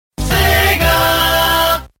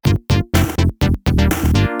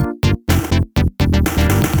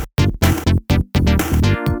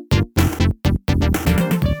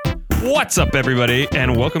What's up, everybody,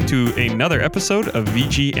 and welcome to another episode of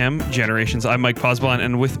VGM Generations. I'm Mike Posbon,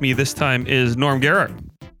 and with me this time is Norm Gerard.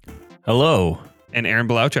 Hello. And Aaron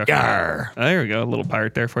Belauchuk. Yarr. There we go, a little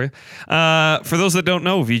pirate there for you. For those that don't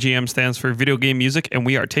know, VGM stands for Video Game Music, and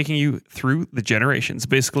we are taking you through the generations.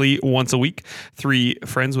 Basically, once a week, three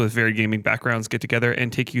friends with varied gaming backgrounds get together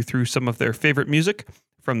and take you through some of their favorite music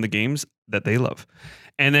from the games that they love.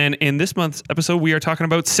 And then in this month's episode, we are talking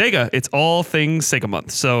about Sega. It's all things Sega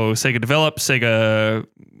month. So Sega developed, Sega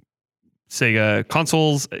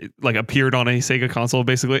consoles like appeared on a Sega console,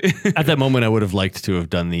 basically. At that moment, I would have liked to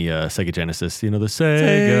have done the Sega Genesis, the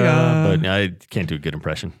Sega, but I can't do a good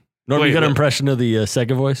impression. Norm, you got an impression of the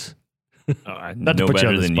Sega voice? Not to put you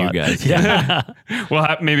on the spot. You guys. Yeah.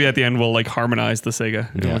 Well, maybe at the end we'll like harmonize the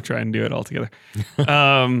Sega. And we'll try and do it all together.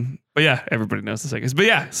 But yeah, everybody knows the Segas. But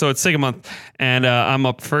yeah, so it's Sega month, and I'm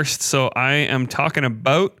up first. So I am talking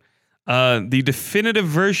about the definitive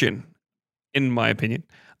version, in my opinion,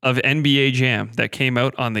 of NBA Jam that came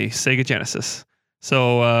out on the Sega Genesis.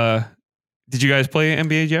 So did you guys play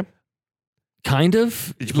NBA Jam? Kind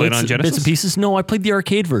of. Did you play it on Genesis? Bits and pieces? No, I played the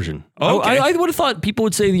arcade version. Oh, okay. I would have thought people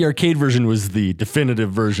would say the arcade version was the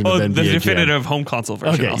definitive version of NBA Jam. The definitive home console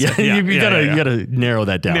version. Okay, you gotta narrow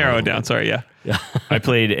that down. Narrow it down. Sorry, yeah. I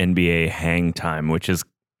played NBA Hang Time, which is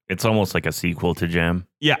it's almost like a sequel to Jam.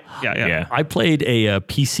 Yeah. I played a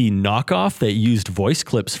PC knockoff that used voice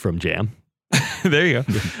clips from Jam. There you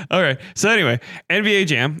go. All right. So anyway, NBA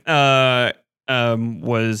Jam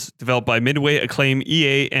was developed by Midway, Acclaim,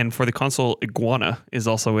 EA, and for the console, Iguana is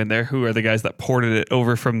also in there, who are the guys that ported it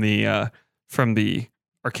over from the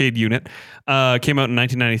arcade unit. Came out in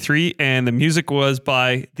 1993, and the music was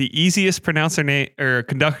by the easiest composer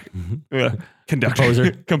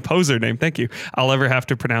name. Thank you. I'll ever have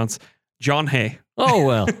to pronounce John Hay. Oh,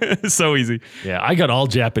 well. So easy. Yeah, I got all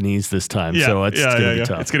Japanese this time, so it's going to be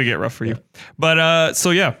tough. It's going to get rough for you. But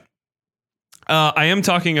I am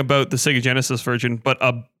talking about the Sega Genesis version, but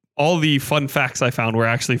all the fun facts I found were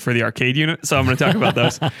actually for the arcade unit, so I'm going to talk about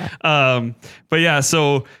those. But yeah,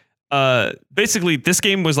 so basically this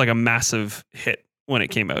game was like a massive hit when it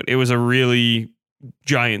came out. It was a really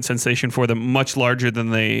giant sensation for them, much larger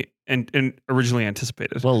than they originally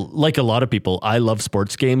anticipated. Well, like a lot of people, I love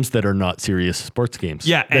sports games that are not serious sports games.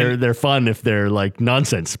 Yeah, they're fun if they're like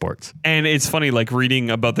nonsense sports. And it's funny, like reading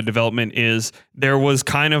about the development is there was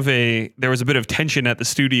a bit of tension at the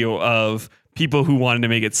studio of people who wanted to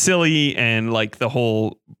make it silly and like the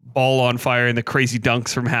whole ball on fire and the crazy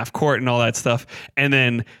dunks from half court and all that stuff. And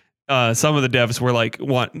then some of the devs were like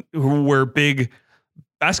who were big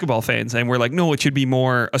basketball fans, and we're like, no, it should be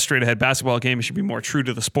more a straight ahead basketball game. It should be more true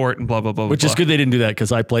to the sport and blah, blah, blah. Which is good they didn't do that,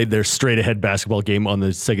 because I played their straight ahead basketball game on the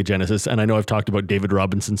Sega Genesis, and I know I've talked about David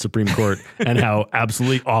Robinson Supreme Court and how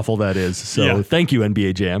absolutely awful that is. So Thank you,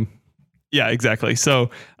 NBA Jam. Yeah, exactly.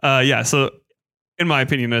 So, so in my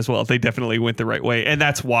opinion as well, they definitely went the right way. And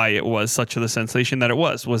that's why it was such the sensation that it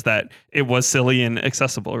was that it was silly and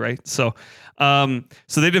accessible, right? So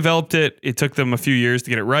they developed it. It took them a few years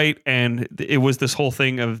to get it right. And it was this whole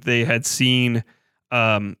thing of they had seen,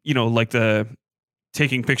 like the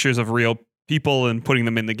taking pictures of real people and putting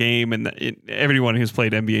them in the game. And everyone who's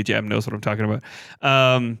played NBA Jam knows what I'm talking about.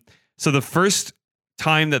 So the first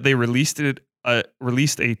time that they released it,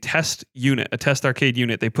 released a test arcade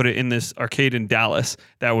unit. They put it in this arcade in Dallas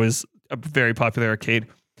that was a very popular arcade,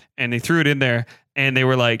 and they threw it in there, and they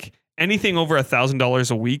were like, anything over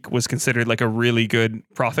 $1,000 a week was considered like a really good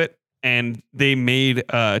profit, and they made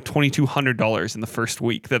 $2,200 in the first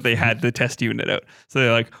week that they had the test unit out. So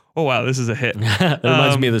they're like, oh wow, this is a hit. It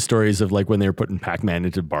reminds me of the stories of like when they were putting Pac-Man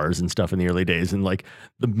into bars and stuff in the early days, and like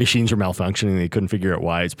the machines were malfunctioning. They couldn't figure out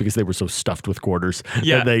why. It's because they were so stuffed with quarters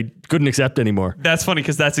that they couldn't accept anymore. That's funny,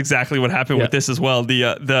 because that's exactly what happened with this as well.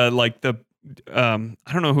 I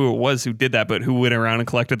don't know who it was who did that, but who went around and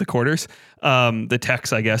collected the quarters. The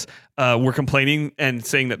techs, I guess, were complaining and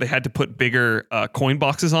saying that they had to put bigger coin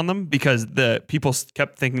boxes on them because the people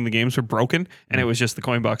kept thinking the games were broken, and it was just the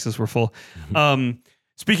coin boxes were full.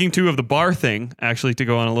 Speaking too of the bar thing, actually, to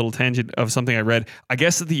go on a little tangent of something I read, I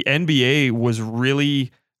guess that the NBA was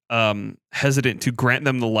really hesitant to grant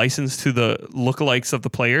them the license to the lookalikes of the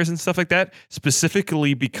players and stuff like that,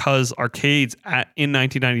 specifically because arcades in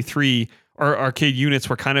 1993 or arcade units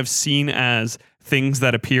were kind of seen as things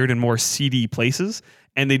that appeared in more seedy places.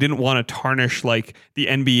 And they didn't want to tarnish like the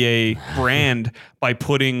NBA brand by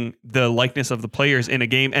putting the likeness of the players in a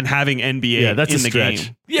game and having NBA that's in a the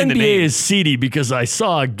stretch. game. The NBA is seedy because I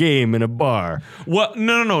saw a game in a bar. Well,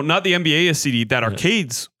 no, not the NBA is seedy. That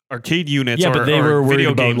arcade units. Yeah, but they were worried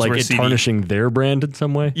video about games like were it seedy. Tarnishing their brand in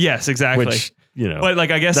some way. Yes, exactly. Which, but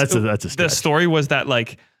like I guess that's a the stretch. story was that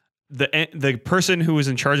like the person who was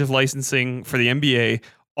in charge of licensing for the NBA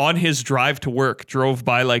on his drive to work drove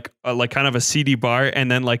by like kind of a seedy bar and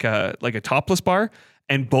then like a topless bar.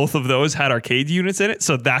 And both of those had arcade units in it,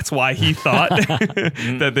 so that's why he thought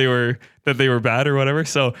that they were bad or whatever.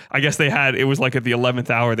 So I guess it was like at the 11th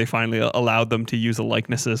hour they finally allowed them to use the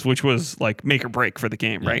likenesses, which was like make or break for the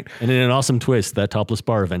game, right? And in an awesome twist, that topless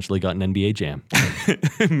bar eventually got an NBA Jam.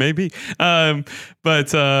 Maybe,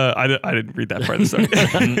 but I didn't read that part of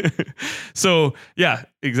the story. So yeah,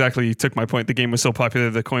 exactly. You took my point. The game was so popular,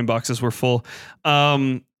 the coin boxes were full.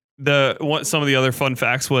 Some of the other fun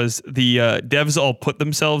facts was the devs all put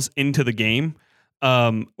themselves into the game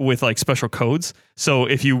with like special codes. So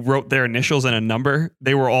if you wrote their initials and a number,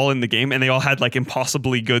 they were all in the game and they all had like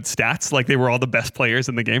impossibly good stats. Like they were all the best players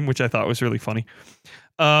in the game, which I thought was really funny.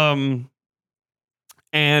 And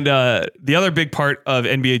the other big part of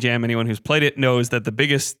NBA Jam, anyone who's played it knows that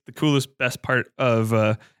the coolest, best part of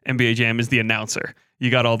NBA Jam is the announcer. You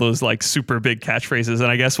got all those like super big catchphrases. And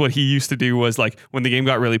I guess what he used to do was like when the game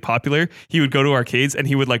got really popular, he would go to arcades and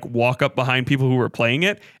he would like walk up behind people who were playing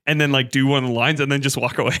it and then like do one of the lines and then just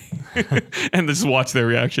walk away and just watch their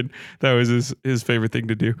reaction. That was his favorite thing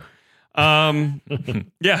to do.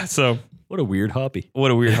 Yeah. So what a weird hobby.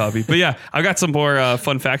 But yeah, I got some more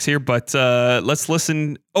fun facts here, but let's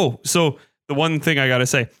listen. Oh, so the one thing I got to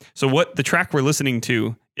say. So what the track we're listening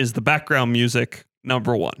to is the background music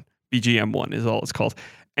number 1. BGM1 is all it's called.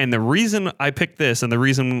 And the reason I picked this and the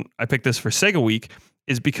reason I picked this for Sega Week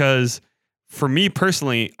is because for me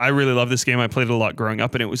personally, I really love this game. I played it a lot growing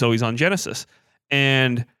up and it was always on Genesis.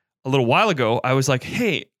 And a little while ago, I was like,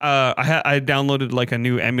 hey, I downloaded like a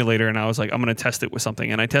new emulator and I was like, I'm going to test it with something.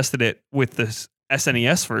 And I tested it with this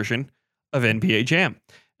SNES version of NBA Jam.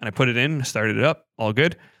 And I put it in, started it up, all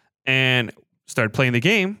good. And started playing the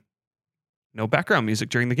game. No background music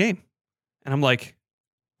during the game. And I'm like,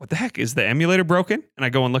 what the heck? Is the emulator broken? And I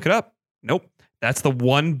go and look it up. Nope. That's the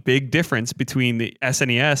one big difference between the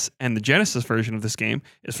SNES and the Genesis version of this game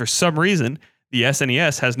is for some reason, the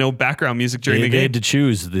SNES has no background music during the game. They had to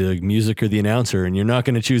choose the music or the announcer, and you're not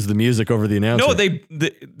going to choose the music over the announcer. No,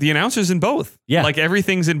 the announcer's in both. Yeah. Like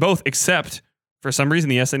everything's in both except for some reason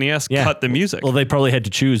the SNES cut the music. Well, they probably had to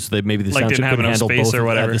choose. Maybe the like soundtrack couldn't handle both or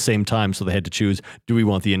whatever at the same time, so they had to choose: do we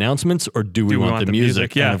want the announcements or do we want the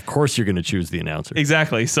music? Yeah, and of course you're going to choose the announcer.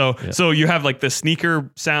 Exactly. So you have like the sneaker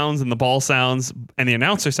sounds and the ball sounds and the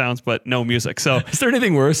announcer sounds, but no music. So is there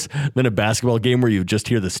anything worse than a basketball game where you just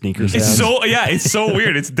hear the sneaker sounds? It's so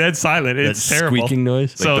weird. It's dead silent. It's that terrible. Squeaking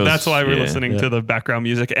noise. So that's why we're listening to the background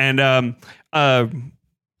music. And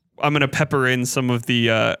I'm going to pepper in some of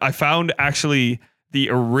the. I found actually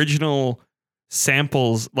the original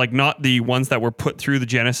samples, like not the ones that were put through the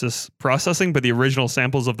Genesis processing, but the original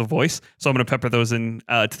samples of the voice. So I'm going to pepper those in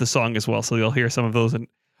to the song as well. So you'll hear some of those and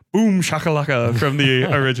boom shakalaka from the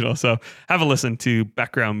original. So have a listen to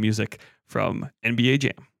background music from NBA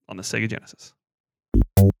Jam on the Sega Genesis.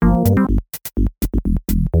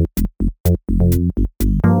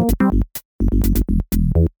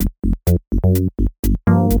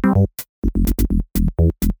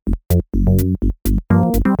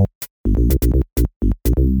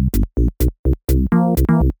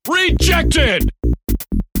 Rejected!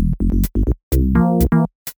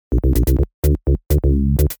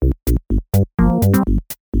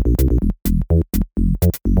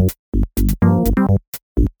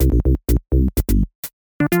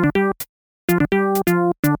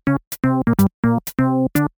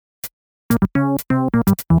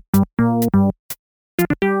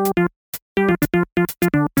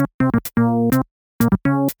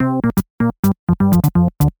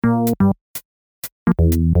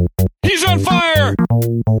 He's on fire!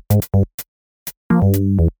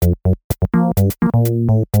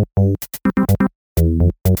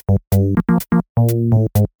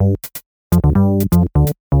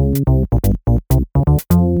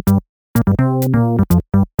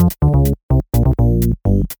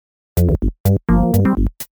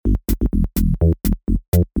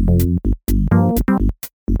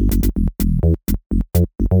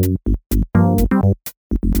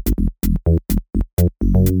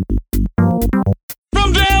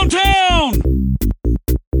 From downtown!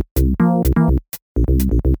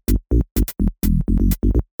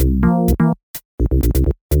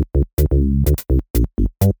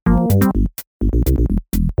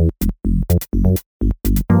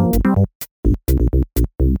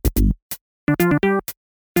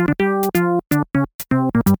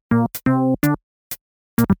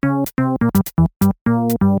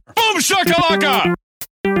 Boom shakalaka!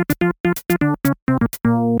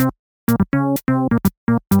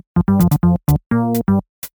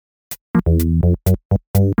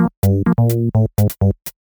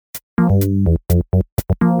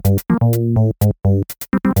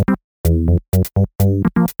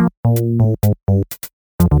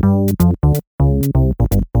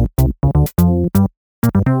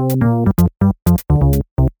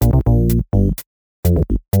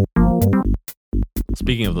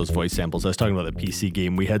 Speaking of those voice samples, I was talking about the PC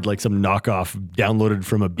game. We had like some knockoff downloaded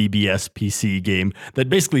from a BBS PC game that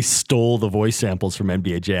basically stole the voice samples from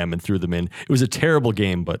NBA Jam and threw them in. It was a terrible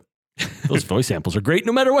game, but those voice samples are great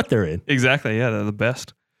no matter what they're in. Exactly. Yeah, they're the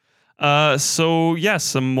best. So yeah,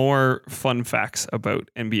 some more fun facts about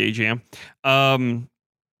NBA Jam.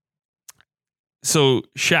 So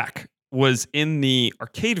Shaq was in the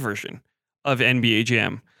arcade version of NBA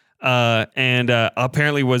Jam, and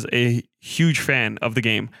apparently was a huge fan of the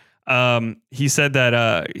game. He said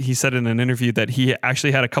in an interview that he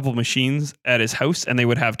actually had a couple machines at his house, and they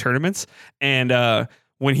would have tournaments. And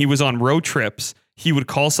when he was on road trips, he would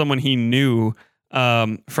call someone he knew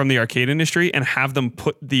from the arcade industry and have them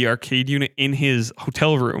put the arcade unit in his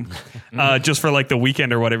hotel room just for like the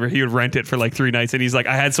weekend or whatever. He would rent it for like 3 nights, and he's like,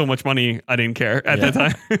 I had so much money, I didn't care at that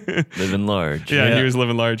time. Living large. Yeah, he was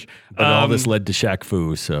living large. But all this led to Shaq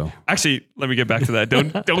Fu. So actually, let me get back to that.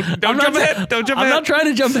 Don't jump ahead. Don't jump ahead. I'm not trying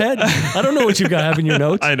to jump ahead. I don't know what you have in your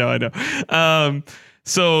notes. I know.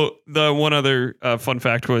 So the one other fun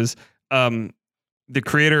fact was the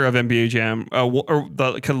creator of NBA Jam, or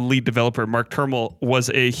the kind of lead developer, Mark Turmel, was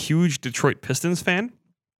a huge Detroit Pistons fan.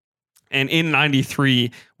 And in '93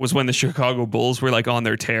 was when the Chicago Bulls were like on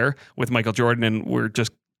their tear with Michael Jordan and were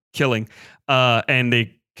just killing. And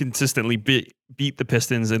they consistently beat the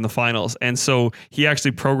Pistons in the finals. And so he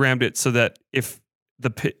actually programmed it so that if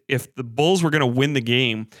the Bulls were going to win the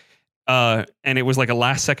game, and it was like a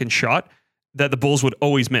last second shot, that the Bulls would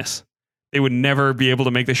always miss. They would never be able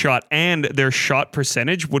to make the shot, and their shot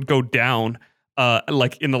percentage would go down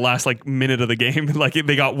like in the last like minute of the game. Like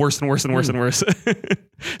they got worse and worse and worse and worse.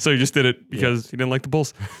 So he just did it because he didn't like the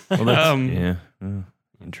Bulls. Well, that's,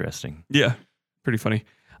 interesting. Yeah, pretty funny.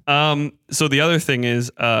 So the other thing is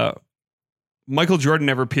Michael Jordan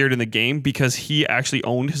never appeared in the game because he actually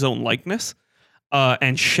owned his own likeness.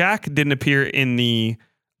 And Shaq didn't appear in the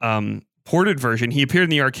ported version. He appeared in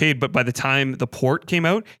the arcade, but by the time the port came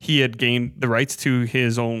out, he had gained the rights to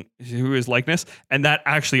his likeness, and that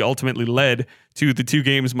actually ultimately led to the 2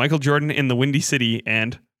 games: Michael Jordan in the Windy City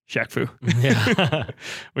and Shaq Fu,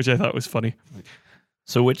 which I thought was funny.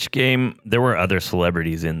 So, which game? There were other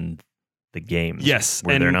celebrities in the games. Yes,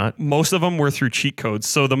 were and there not? Most of them were through cheat codes.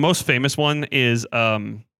 So the most famous one is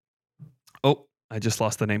I just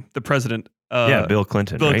lost the name. The president. Bill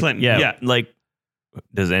Clinton. Bill right? Clinton. Yeah, Yeah. Like,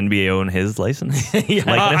 does NBA own his license?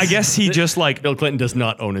 I guess he just like Bill Clinton does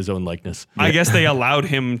not own his own likeness. I guess they allowed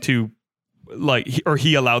him to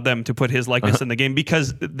he allowed them to put his likeness in the game,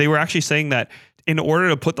 because they were actually saying that in order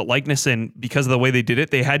to put the likeness in, because of the way they did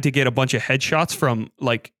it, they had to get a bunch of headshots from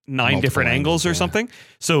like 9 Multiple different angles or yeah. something.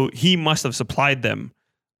 So he must have supplied them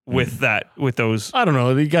with those. I don't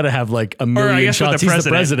know. You got to have like a I million guess with shots. the He's the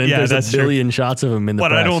president. Yeah, There's that's a billion shots of him in the But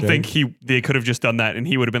press, I don't right? think they could have just done that, and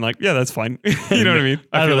he would have been like, yeah, that's fine. You know what I mean?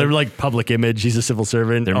 I don't know. feel They're like public image. He's a civil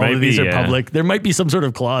servant. There All might of these be, are public. There might be some sort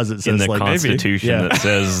of clause that says in the like Constitution Yeah. that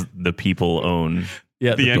says the people own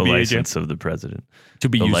yeah, the the NBA license of the president. to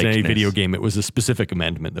be the used in any likeness. video game. It was a specific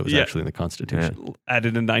amendment that was actually in the Constitution.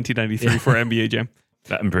 added in 1993 for NBA Jam.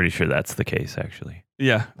 I'm pretty sure that's the case, actually.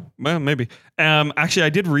 Yeah, well, maybe. Actually, I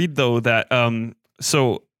did read though that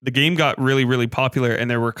so the game got really, really popular, and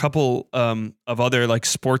there were a couple of other like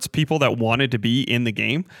sports people that wanted to be in the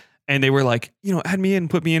game, and they were like, add me in,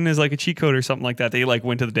 put me in as like a cheat code or something like that. They like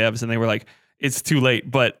went to the devs and they were like, it's too late.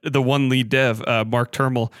 But the one lead dev, Mark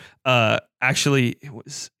Turmel, actually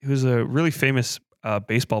he was a really famous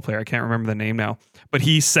baseball player. I can't remember the name now, but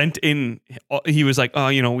he sent in, he was like,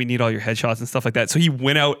 we need all your headshots and stuff like that. So he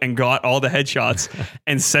went out and got all the headshots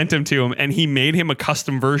and sent them to him, and he made him a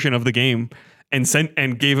custom version of the game and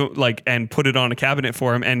gave him and put it on a cabinet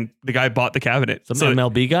for him. And the guy bought the cabinet. Some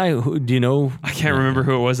MLB guy? Who, do you know? I can't remember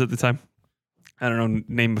who it was at the time. I don't know,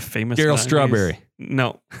 name of famous. Darryl guy. Strawberry.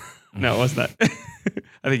 No, it wasn't that.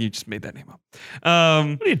 I think you just made that name up.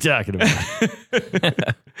 What are you talking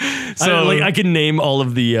about? So I can name all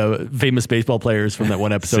of the famous baseball players from that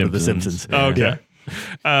one episode of The Simpsons. Okay.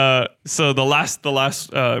 So the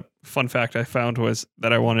last fun fact I found was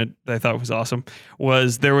that I thought was awesome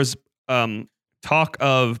was there was talk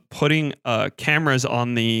of putting cameras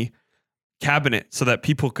on the cabinet so that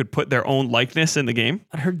people could put their own likeness in the game.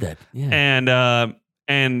 I heard that. Yeah.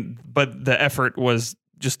 But the effort was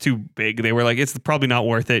just too big. They were like, it's probably not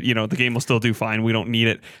worth it. The game will still do fine. We don't need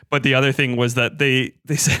it. But the other thing was that they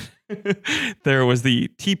said there was the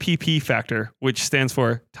TPP factor, which stands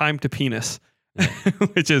for time to penis,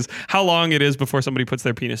 which is how long it is before somebody puts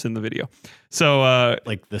their penis in the video. So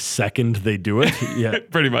like the second they do it. Yeah.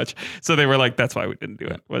 pretty much. So they were like, that's why we didn't do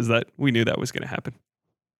it, was that we knew that was going to happen.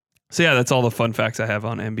 So yeah, that's all the fun facts I have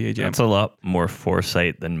on NBA Jam. That's a lot more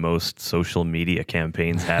foresight than most social media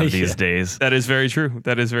campaigns have these days. That is very true.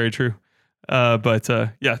 That is very true. But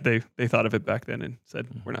yeah, they thought of it back then and said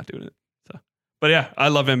we're not doing it. So, but yeah, I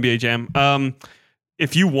love NBA Jam.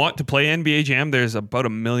 If you want to play NBA Jam, there's about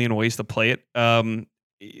 1 million ways to play it.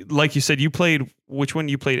 Like you said, you played which one?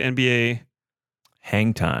 You played NBA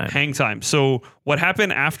Hang Time. So what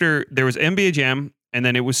happened after there was NBA Jam, and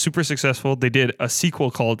then it was super successful. They did a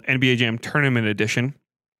sequel called NBA Jam Tournament Edition,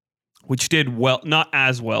 which did well, not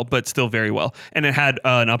as well, but still very well. And it had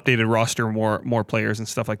an updated roster, more players and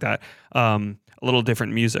stuff like that. A little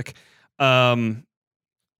different music.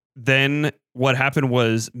 Then what happened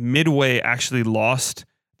was Midway actually lost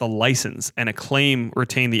the license, and Acclaim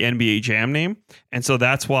retained the NBA Jam name. And so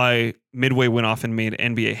that's why Midway went off and made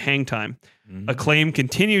NBA Hang Time. Acclaim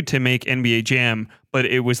continued to make NBA Jam, but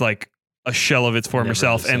it was like a shell of its former Never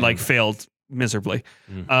self the and same. like failed miserably.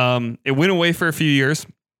 It went away for a few years.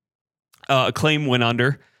 Acclaim went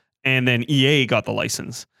under, and then EA got the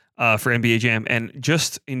license for NBA Jam. And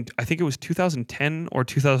just in, I think it was 2010 or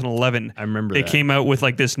 2011, I remember they that. came out with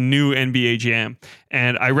like this new NBA Jam.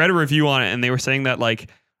 And I read a review on it, and they were saying that like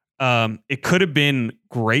it could have been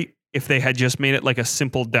great if they had just made it like a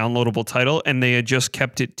simple downloadable title, and they had just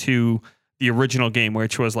kept it to the original game,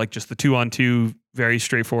 which was like just the 2-on-2, very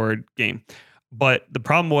straightforward game. But the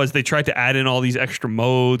problem was they tried to add in all these extra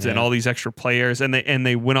modes and all these extra players, and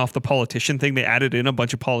they went off the politician thing. They added in a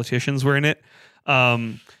bunch of politicians were in it,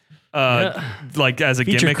 like as a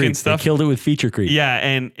Feature gimmick creep. and stuff. They killed it with feature creep. Yeah,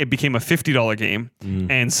 and it became a $50 game,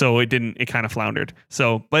 and so it kind of floundered.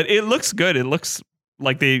 So, but it looks good. It looks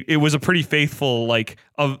like it was a pretty faithful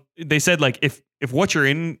they said like if what you're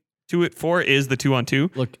into it for is the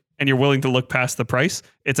 2-on-2. Look, and you're willing to look past the price,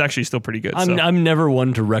 it's actually still pretty good. I'm never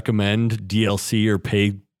one to recommend DLC or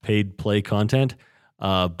paid play content,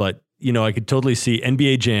 but you know I could totally see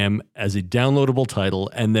NBA Jam as a downloadable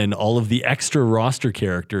title, and then all of the extra roster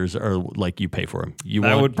characters are like you pay for them.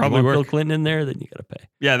 Would probably you want work. Bill Clinton in there, then you got to pay.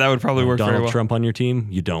 Yeah, that would probably work very Donald well. Trump on your team,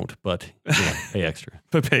 you don't, but you know, pay extra.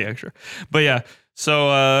 But pay extra. But yeah,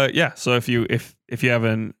 so so if you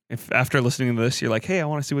after listening to this you're like, hey, I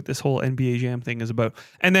want to see what this whole NBA Jam thing is about,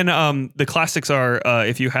 and then the classics are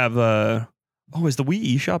if you have is the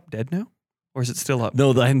Wii eShop dead now, or is it still up?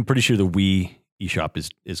 No, I'm pretty sure the Wii eShop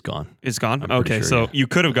is gone. It's gone. I'm pretty Okay, sure, so yeah. you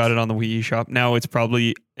could have got it on the Wii eShop. Now it's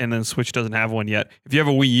probably, and then Switch doesn't have one yet. If you have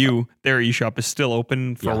a Wii U, their eShop is still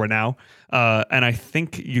open for now, and I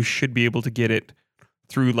think you should be able to get it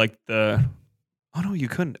through like the. Oh no, you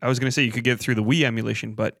couldn't. I was gonna say you could get it through the Wii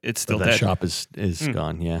emulation, but it's still But that dead. shop is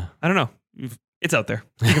gone. Yeah. I don't know. It's out there.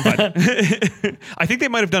 You can find it. I think they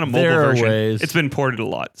might have done a mobile There are version. ways. It's been ported a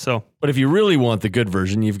lot. So But if you really want the good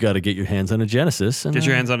version, you've got to get your hands on a Genesis. And, get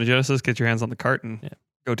your hands on a Genesis, get your hands on the cart, and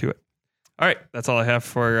go to it. All right, that's all I have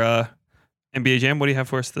for NBA Jam. What do you have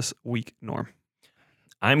for us this week, Norm?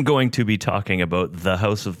 I'm going to be talking about The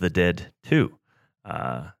House of the Dead 2.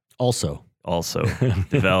 Also,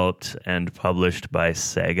 Developed and published by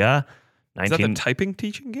Sega. Is that the typing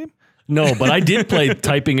teaching game? no, but I did play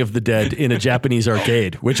Typing of the Dead in a Japanese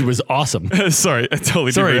arcade, which was awesome. Sorry, I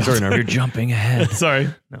totally Sorry, derailed. Norm. You're jumping ahead. Sorry.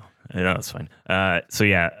 No, it's fine.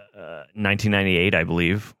 1998, I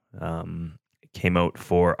believe, came out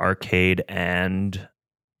for arcade and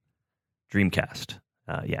Dreamcast.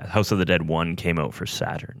 House of the Dead 1 came out for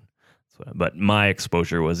Saturn. But my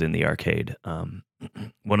exposure was in the arcade.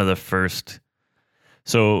 One of the first.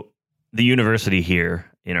 So the university here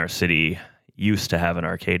in our city used to have an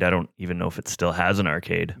arcade. I don't even know if it still has an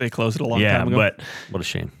arcade. They closed it a long time ago. But What a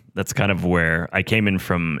shame. that's kind of where I came in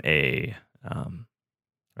from I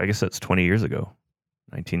guess that's 20 years ago,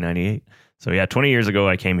 1998. So 20 years ago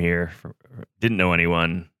I came here, didn't know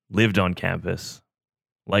anyone, lived on campus,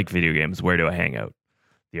 liked video games. Where do I hang out?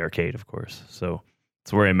 The arcade, of course. So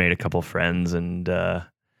it's where I made a couple friends, and the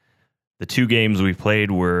two games we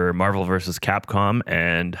played were Marvel vs. Capcom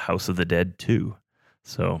and House of the Dead 2.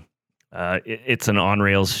 So it's an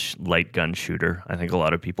on-rails light gun shooter. I think a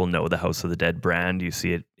lot of people know the House of the Dead brand. You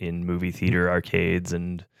see it in movie theater arcades,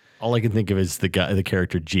 and All I can think of is the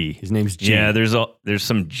character G. His name's G. yeah, there's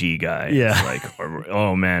some G guy. Yeah. It's like,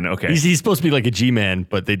 oh man, okay, He's supposed to be like a G man,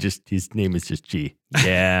 but his name is just G.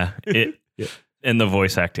 yeah, and the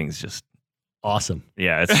voice acting is just Awesome.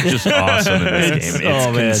 it's just awesome in this It's- game. It's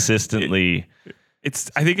oh, man. consistently.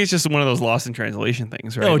 I think it's just one of those lost in translation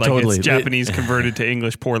things, right? Oh, like totally. It's Japanese converted to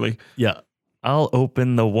English poorly. Yeah. I'll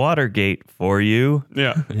open the water gate for you.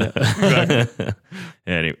 Yeah. Yeah. Exactly.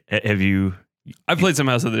 Anyway, have you I've played some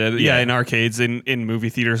House of the Dead. Yeah. In arcades, in movie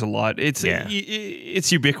theaters a lot. It's Yeah.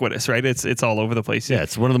 it's ubiquitous, right? It's all over the place. Yeah,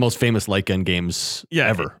 it's one of the most famous light gun games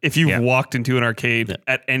ever. If you've Yeah. walked into an arcade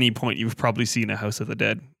at any point, you've probably seen a House of the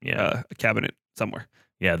Dead a cabinet somewhere.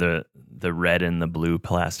 Yeah, the red and the blue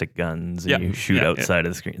plastic guns, and Yeah. you shoot Yeah, outside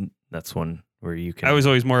of the screen. That's one where you can. I was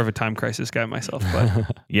always more of a Time Crisis guy myself,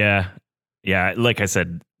 but Yeah. Like I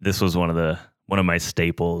said, this was one of my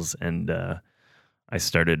staples, and I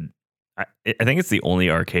started. I think it's the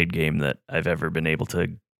only arcade game that I've ever been able to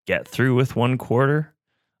get through with 1/4.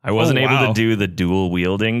 I wasn't able wow. to do the dual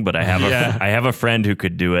wielding, but I have Yeah. I have a friend who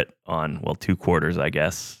could do it on 2/4, I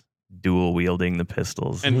guess, dual wielding the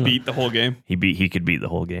pistols. and beat the whole game. He could beat the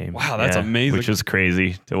whole game. Wow, that's amazing. Which was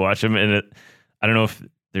crazy to watch him. And I don't know if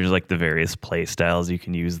there's like the various play styles you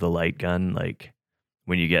can use the light gun. Like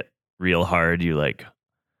when you get real hard, you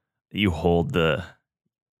hold the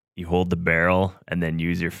barrel and then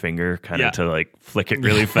use your finger kind of to like flick it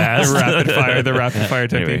really fast. the rapid fire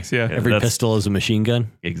techniques. Anyway, Yeah. Every that's- pistol is a machine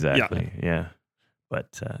gun. Exactly. Yeah.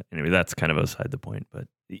 But anyway, that's kind of beside the point. But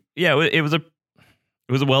yeah, it was a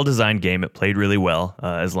well designed game. It played really well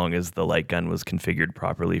as long as the light gun was configured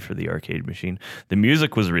properly for the arcade machine. The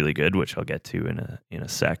music was really good, which I'll get to in a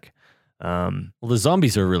sec. Well, the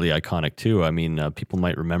zombies are really iconic too. I mean, people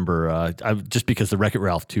might remember just because the Wreck-It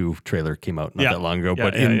Ralph 2 trailer came out not Yeah. that long ago.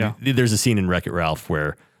 Yeah, but there's a scene in Wreck-It Ralph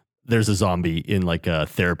where there's a zombie in like a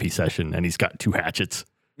therapy session, and he's got 2 hatchets.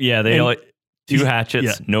 Yeah, they And all 2 he's- hatchets,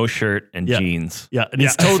 yeah. no shirt, and Yeah. jeans. Yeah, and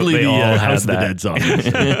it's Yeah. totally They the all had House of the that. Dead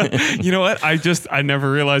zombies. You know what? I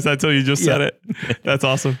never realized that until you just said it. That's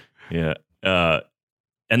awesome. Yeah.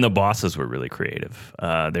 And the bosses were really creative.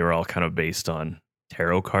 They were all kind of based on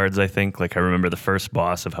tarot cards, I think. Like I remember the first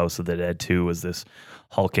boss of House of the Dead 2 was this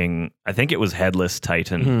hulking, I think it was headless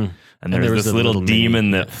Titan. Mhm. And there there was was this a little little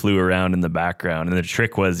demon mini- that flew around in the background. And the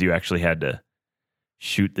trick was you actually had to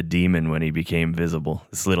shoot the demon when he became visible.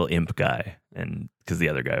 This little imp guy. And because the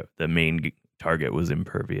other guy, the main target was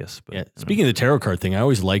impervious. But Yeah. Speaking of the tarot card thing, I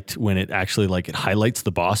always liked when it actually like it highlights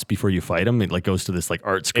the boss before you fight him. It like goes to this like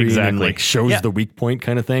art screen and Exactly. like shows Yeah. the weak point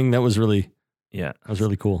kind of thing. That was really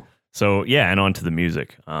cool. So yeah, and on to the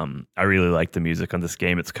music. I really like the music on this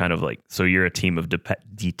game. It's kind of like, so you're a team of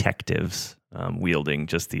detectives wielding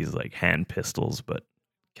just these like hand pistols, but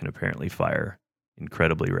can apparently fire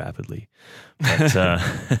incredibly rapidly. But,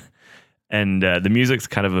 and the music's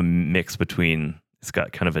kind of a mix between, it's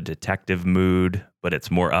got kind of a detective mood, but it's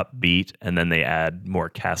more upbeat, and then they add more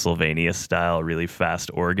Castlevania style, really fast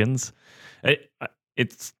organs.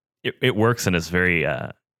 It works, and it's very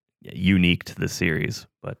unique to the series.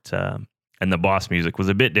 But and the boss music was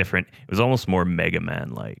a bit different. It was almost more Mega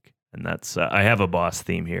Man like, and that's I have a boss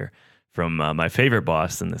theme here from my favorite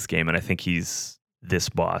boss in this game, and I think this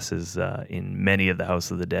boss is in many of the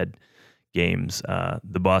House of the Dead games.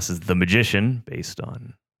 The boss is the Magician, based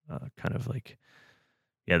on kind of like,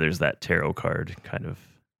 there's that tarot card kind of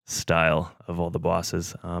style of all the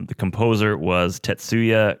bosses. The composer was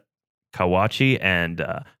Tetsuya Kawachi and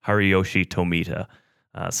Hariyoshi Tomita.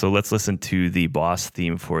 So let's listen to the boss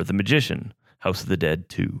theme for The Magician, House of the Dead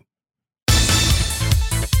 2.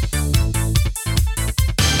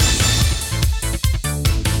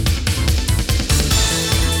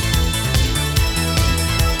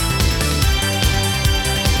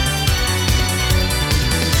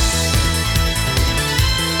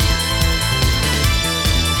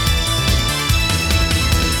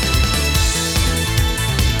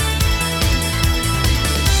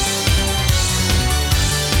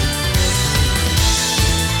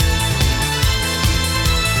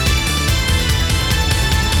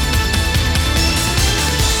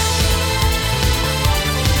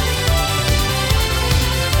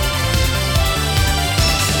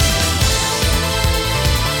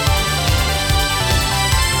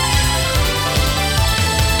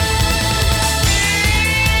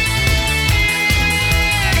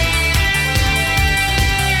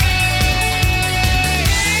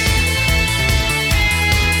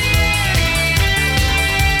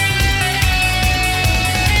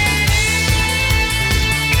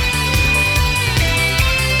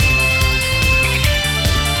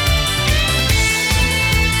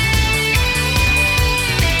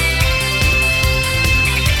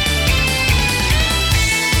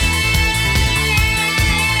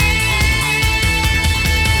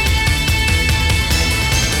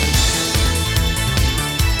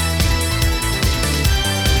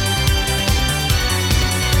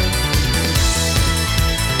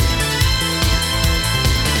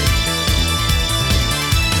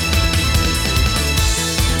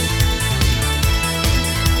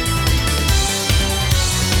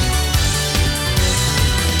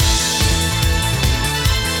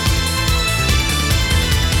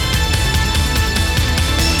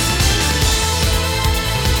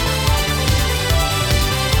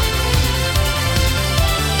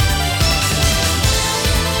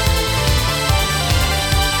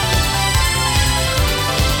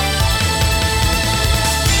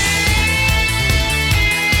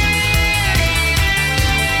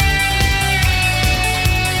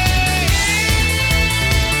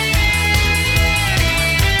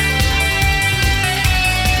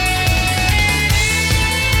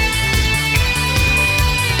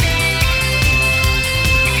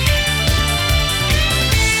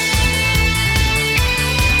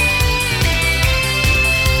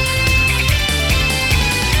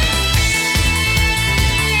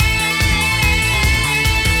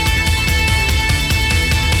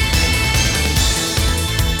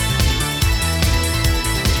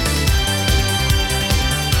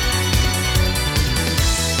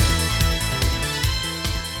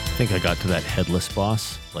 think I got to that headless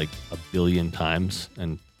boss like a billion times,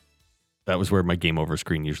 and that was where my game over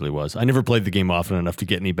screen usually was. I never played the game often enough to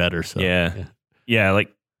get any better. So Yeah,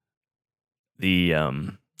 like the I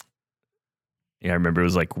remember it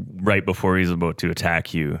was like right before he's about to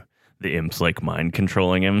attack you, the imp's like mind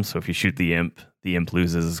controlling him. So if you shoot the imp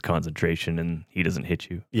loses his concentration and he doesn't hit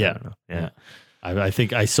you. Yeah. I don't know. Yeah. I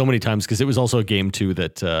think so many times, because it was also a game too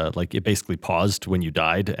that like it basically paused when you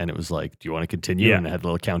died, and it was like, do you want to continue? Yeah. And it had a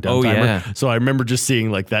little countdown timer. Yeah. So I remember just seeing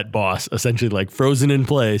like that boss essentially like frozen in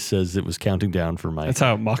place as it was counting down for my That's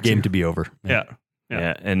how it mocks game you. to be over. Yeah.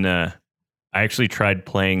 Yeah. And I actually tried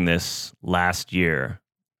playing this last year.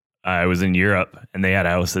 I was in Europe and they had a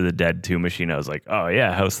House of the Dead 2 machine. I was like, oh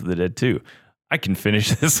yeah, House of the Dead 2. I can finish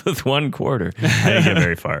this with 1 quarter. I didn't get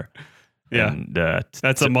very far. Yeah. And,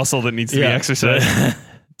 That's a muscle that needs to be exercised.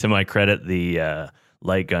 To my credit, the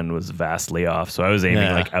light gun was vastly off. So I was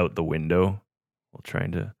aiming like out the window while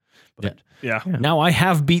trying to. But Yeah. Now I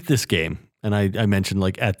have beat this game, and I mentioned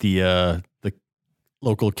like at the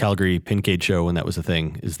local Calgary Pincade show when that was a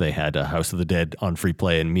thing, is they had a House of the Dead on free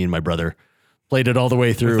play, and me and my brother played it all the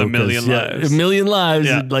way through. With a million 'cause, lives. A million lives.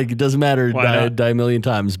 Yeah. Like it doesn't matter. Why not? Die a million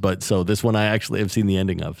times. But so this one I actually have seen the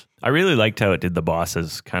ending of. I really liked how it did the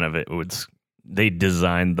bosses. They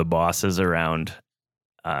designed the bosses around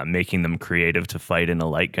making them creative to fight in a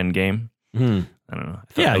light gun game. I don't know.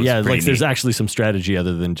 I thought that was pretty Like there's neat. actually some strategy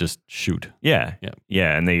other than just shoot. Yeah.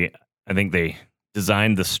 And I think they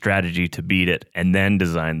designed the strategy to beat it and then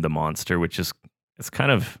designed the monster, which is,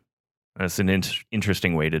 that's an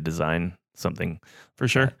interesting way to design something. For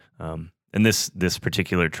sure. And this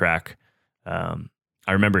particular track, I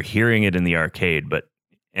remember hearing it in the arcade, but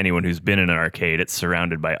anyone who's been in an arcade, it's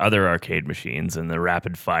surrounded by other arcade machines and the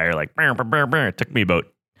rapid fire, like, burr, burr, burr, burr. It took me about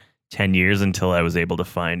 10 years until I was able to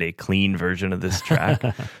find a clean version of this track.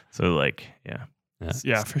 So like,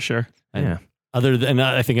 Yeah, for sure. yeah. Other than,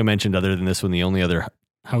 I think I mentioned, other than this one, the only other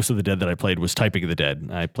House of the Dead that I played was Typing of the Dead.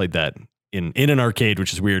 I played that in an arcade,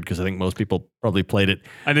 which is weird because I think most people probably played it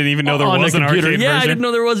I didn't even know there on was a an computer. arcade Yeah, I version. didn't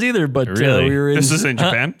know there was either. But Really? we were in. This is in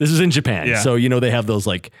Japan? This is in Japan. Yeah. So they have those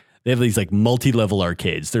like. They have these like multi-level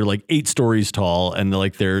arcades. They're like 8 stories tall, and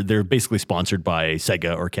they're basically sponsored by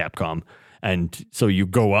Sega or Capcom. And so you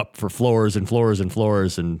go up for floors and floors and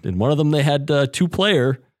floors. And in one of them, they had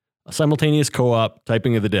 2-player simultaneous co-op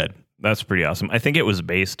Typing of the Dead. That's pretty awesome. I think it was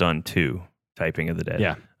based on 2, Typing of the Dead.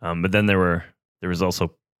 Yeah. But then there was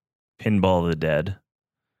also Pinball of the Dead.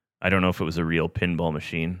 I don't know if it was a real pinball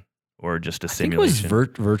machine or just a I think it simulation. was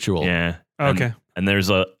virtual. Yeah. Okay. And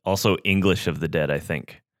there's also English of the Dead, I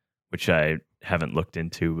think, which I haven't looked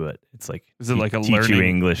into, but it's like Is it like a teach you learning-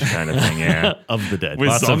 English kind of thing? Yeah. Of the Dead. With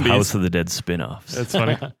Lots zombies. of House of the Dead spin-offs. That's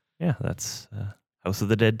funny. Yeah, that's House of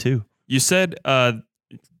the Dead 2. You said,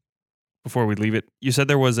 before we leave it, you said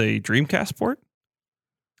there was a Dreamcast port?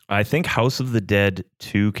 I think House of the Dead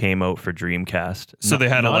 2 came out for Dreamcast. So they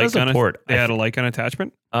had a not light as a gun. port. They had a light gun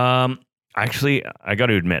attachment? Actually, I got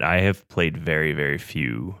to admit, I have played very, very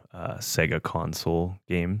few Sega console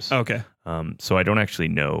games. Okay. So I don't actually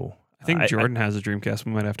know. I think Jordan has a Dreamcast.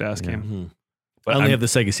 We might have to ask him. Mhm. But I only I'm- have the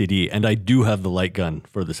Sega CD, and I do have the light gun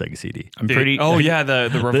for the Sega CD. I'm pretty. Oh, yeah, the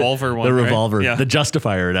revolver one. The right? revolver, Yeah. the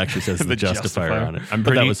Justifier. It actually says the, The Justifier Justifier. on it. I'm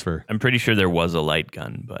But that pretty- was for. I'm pretty sure there was a light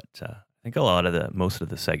gun, but I think most of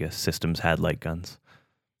the Sega systems had light guns.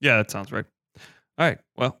 Yeah, that sounds right. All right.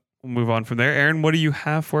 Well, we'll move on from there. Aaron, what do you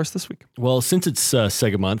have for us this week? Well, since it's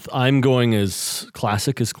Sega month, I'm going as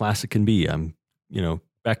classic can be. I'm,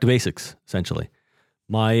 back to basics essentially.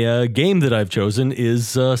 My game that I've chosen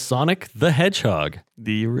is Sonic the Hedgehog.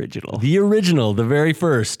 The original. The original, the very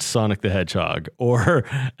first Sonic the Hedgehog, or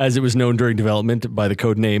as it was known during development by the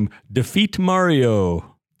code name Defeat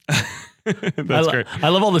Mario. That's great. I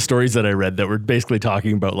love all the stories that I read that were basically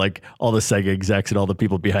talking about like all the Sega execs and all the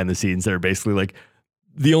people behind the scenes that are basically like,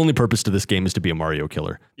 the only purpose to this game is to be a Mario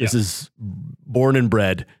killer. This is born and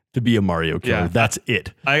bred to be a Mario killer. Yeah. That's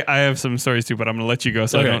it. I have some stories too, but I'm going to let you go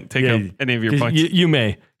so Okay. I don't take Yeah, up any of your points. You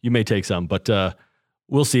may take some, but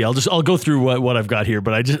we'll see. I'll go through what I've got here.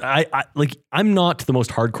 But I'm not the most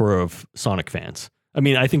hardcore of Sonic fans. I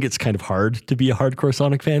mean, I think it's kind of hard to be a hardcore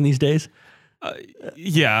Sonic fan these days.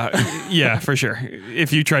 Yeah, for sure.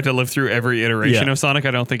 If you tried to live through every iteration Yeah. of Sonic,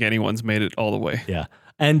 I don't think anyone's made it all the way. Yeah.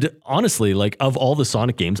 And honestly, like of all the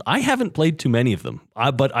Sonic games, I haven't played too many of them.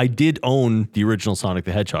 But I did own the original Sonic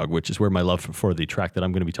the Hedgehog, which is where my love for the track that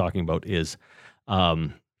I'm going to be talking about is.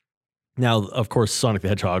 Now, of course, Sonic the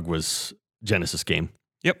Hedgehog was a Genesis game.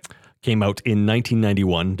 Yep. Came out in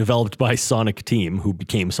 1991, developed by Sonic Team, who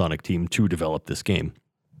became Sonic Team to develop this game.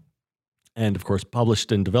 And of course,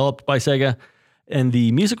 published and developed by Sega. And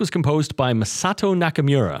the music was composed by Masato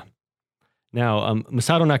Nakamura. Now,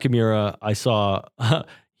 Masato Nakamura, I saw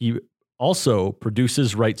he also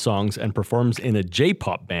produces, writes songs, and performs in a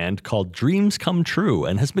J-pop band called Dreams Come True,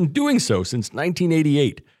 and has been doing so since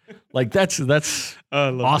 1988. Like that's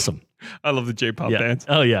awesome. I love the J-pop Yeah. bands.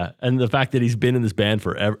 Oh yeah, and the fact that he's been in this band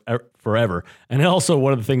forever. And also,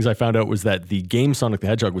 one of the things I found out was that the game Sonic the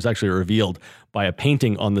Hedgehog was actually revealed by a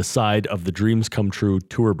painting on the side of the Dreams Come True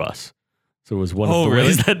tour bus. So it was one of the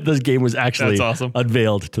ways that this game was actually That's awesome.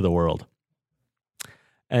 unveiled to the world.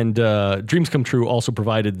 And Dreams Come True also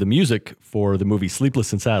provided the music for the movie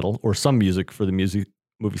Sleepless in Seattle, or some music for the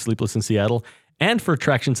movie Sleepless in Seattle, and for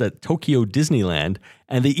attractions at Tokyo Disneyland.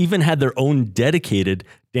 And they even had their own dedicated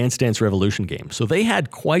Dance Dance Revolution game. So they had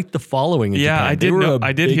quite the following in Japan.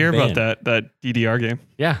 I did hear about that DDR game.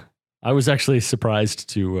 Yeah, I was actually surprised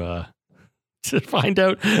to find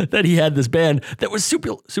out that he had this band that was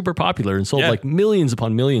super popular and sold like millions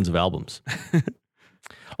upon millions of albums.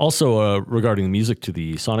 Also, regarding the music to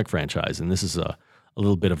the Sonic franchise, and this is a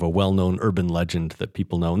little bit of a well-known urban legend that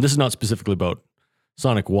people know, and this is not specifically about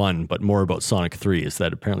Sonic 1, but more about Sonic 3, is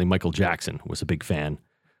that apparently Michael Jackson was a big fan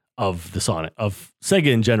of of Sega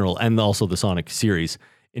in general, and also the Sonic series.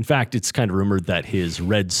 In fact, it's kind of rumored that his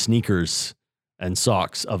red sneakers and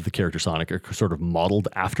socks of the character Sonic are sort of modeled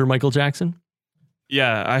after Michael Jackson.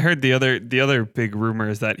 Yeah, I heard the other big rumor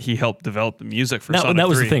is that he helped develop the music for Sonic 3. And that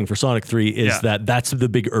was the thing for Sonic 3 is that's the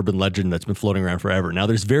big urban legend that's been floating around forever. Now,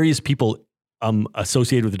 there's various people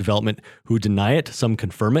associated with the development who deny it. Some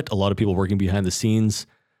confirm it. A lot of people working behind the scenes.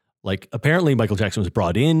 Like, apparently Michael Jackson was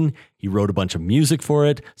brought in. He wrote a bunch of music for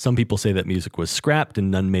it. Some people say that music was scrapped and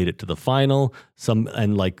none made it to the final.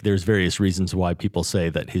 There's various reasons why people say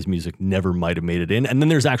that his music never might have made it in. And then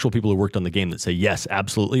there's actual people who worked on the game that say, yes,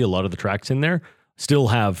 absolutely, a lot of the tracks in there still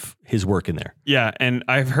have his work in there. Yeah, and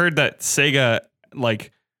I've heard that Sega,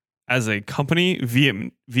 like, as a company,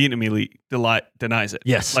 vehemently denies it.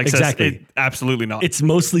 Yes, like, exactly. Absolutely not. It's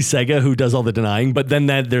mostly Sega who does all the denying, but then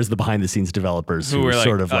there's the behind-the-scenes developers who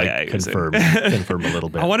sort of confirm a little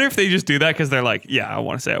bit. I wonder if they just do that because they're like, yeah, I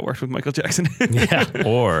want to say I worked with Michael Jackson. Yeah.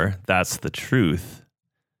 Or that's the truth,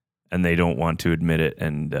 and they don't want to admit it,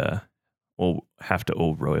 and will have to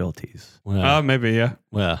owe royalties. Well, maybe, yeah.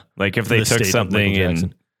 Well, like if they took something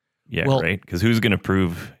and Well, right, because who's going to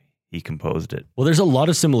prove he composed it? Well, there's a lot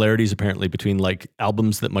of similarities apparently between like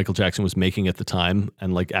albums that Michael Jackson was making at the time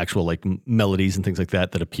and like actual like melodies and things like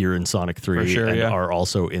that appear in Sonic 3 and are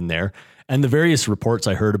also in there. And the various reports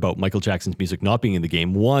I heard about Michael Jackson's music not being in the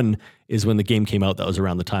game, one is when the game came out, that was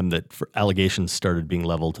around the time that allegations started being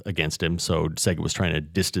leveled against him. So Sega was trying to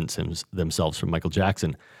distance themselves from Michael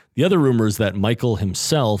Jackson. The other rumor is that Michael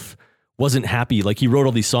himself wasn't happy. Like, he wrote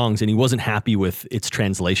all these songs and he wasn't happy with its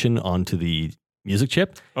translation onto the music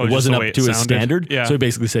chip. It wasn't up to his standard. Yeah. So he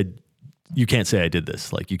basically said, you can't say I did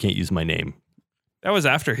this. Like, you can't use my name. That was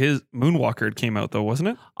after his Moonwalker came out, though, wasn't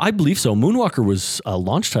it? I believe so. Moonwalker was a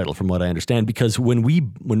launch title, from what I understand, because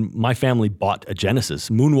when my family bought a Genesis,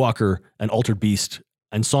 Moonwalker and Altered Beast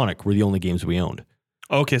and Sonic were the only games we owned.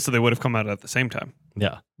 Okay, so they would have come out at the same time.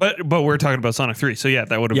 Yeah. But we're talking about Sonic 3, so yeah,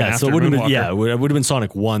 that would have been after so it would have Moonwalker. been, it would have been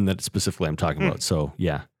Sonic 1 that specifically I'm talking about. So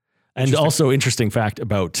yeah. And also, interesting fact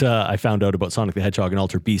about I found out about Sonic the Hedgehog and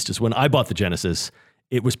Altered Beast is when I bought the Genesis,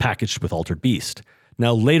 it was packaged with Altered Beast.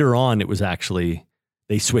 Now later on, it was actually,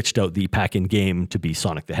 they switched out the pack-in game to be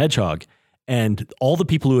Sonic the Hedgehog. And all the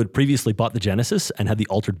people who had previously bought the Genesis and had the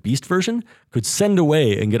Altered Beast version could send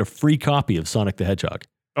away and get a free copy of Sonic the Hedgehog.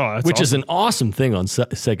 Oh, that's which awesome. is an awesome thing on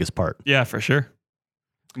Sega's part. Yeah, for sure.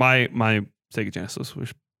 My Sega Genesis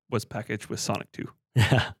was packaged with Sonic 2.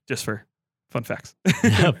 Yeah. Just for fun facts.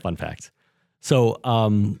 Fun facts. So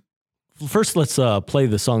first, let's play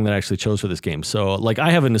the song that I actually chose for this game. So, like,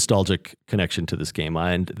 I have a nostalgic connection to this game,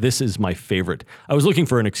 and this is my favorite. I was looking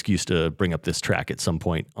for an excuse to bring up this track at some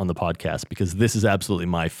point on the podcast because this is absolutely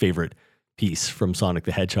my favorite piece from Sonic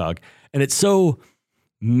the Hedgehog. And it's so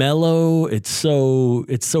mellow, it's so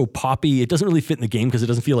poppy. It doesn't really fit in the game because it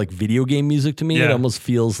doesn't feel like video game music to me. Yeah. It almost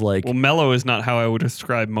feels like... Well, mellow is not how I would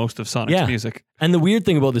describe most of Sonic's music. And the weird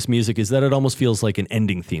thing about this music is that it almost feels like an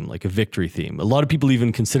ending theme, like a victory theme. A lot of people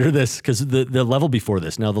even consider this, because the level before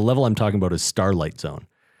this, now the level I'm talking about is Starlight Zone.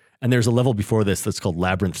 And there's a level before this that's called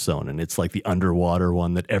Labyrinth Zone, and it's like the underwater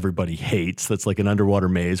one that everybody hates. That's like an underwater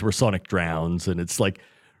maze where Sonic drowns, and it's like...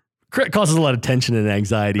 causes a lot of tension and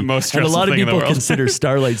anxiety. The most and a stressful lot of thing in the people world. consider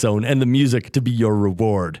Starlight Zone and the music to be your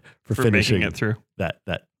reward for finishing making it through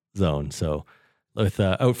that zone. So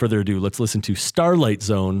without further ado, let's listen to Starlight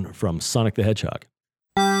Zone from Sonic the Hedgehog.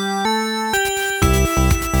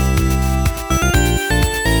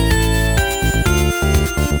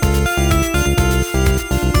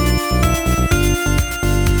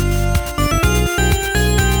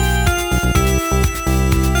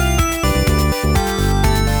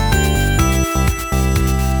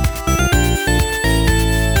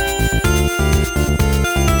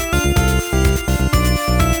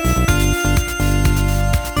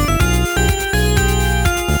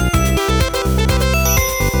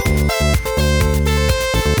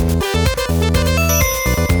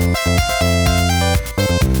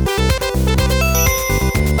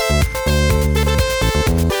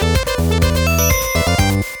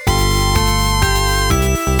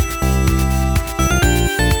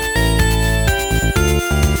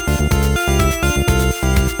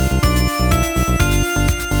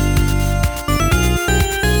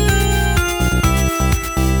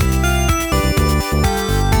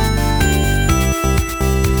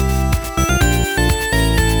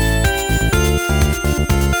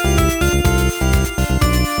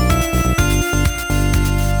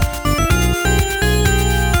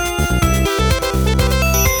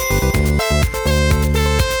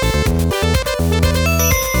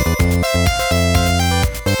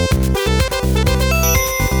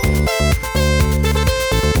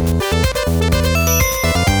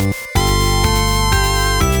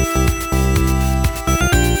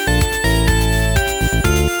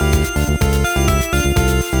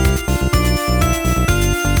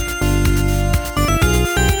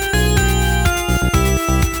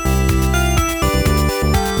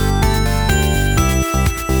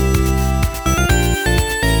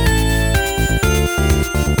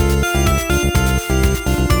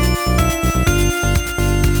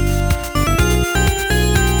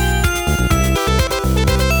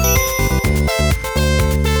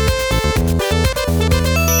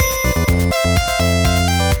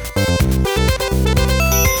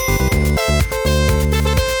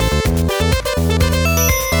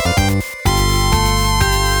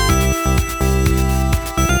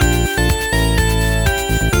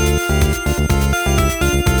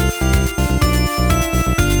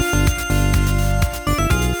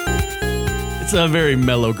 It's a very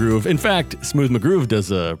mellow groove. In fact, Smooth McGroove does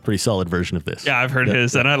a pretty solid version of this. Yeah, I've heard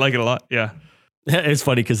his, and I like it a lot. Yeah. It's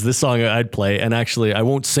funny because this song I'd play, and actually I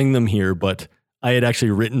won't sing them here, but I had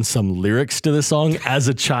actually written some lyrics to the song as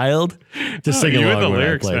a child to sing you along and the when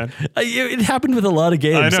lyrics, I man. played. It happened with a lot of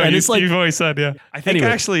games. I know, and it's like, you've always said, yeah. I think Anyway.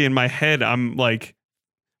 actually in my head, I'm like,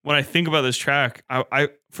 when I think about this track, I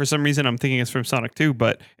for some reason I'm thinking it's from Sonic 2,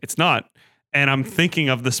 but it's not. And I'm thinking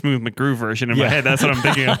of the Smooth McGroove version in my head. That's what I'm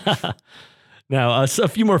thinking of. Now, a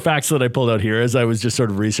few more facts that I pulled out here as I was just sort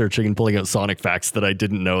of researching and pulling out Sonic facts that I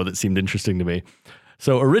didn't know that seemed interesting to me.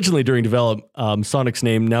 So originally during development, Sonic's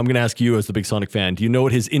name, now I'm going to ask you as the big Sonic fan, do you know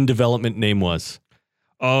what his in development name was?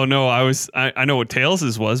 Oh, no, I know what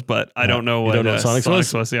Tails' was, but I don't know you what, don't know what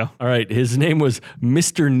Sonic's was? Yeah. All right, his name was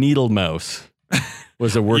Mr. Needlemouse.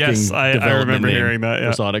 Was a working Yes, I development remember name hearing that,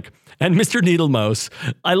 yeah. for Sonic. And Mr. Needlemouse,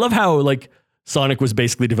 I love how like Sonic was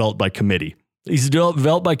basically developed by committee. He's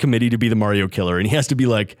developed by committee to be the Mario killer, and he has to be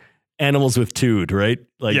like animals with tude, right?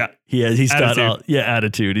 Like Yeah. he's got Attitude.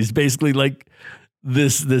 attitude. He's basically like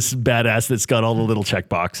this badass that's got all the little check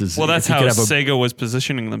boxes. Well, that's If you how could have a- Sega was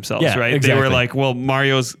positioning themselves, Yeah, right? exactly. They were like, well,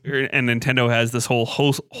 Mario's and Nintendo has this whole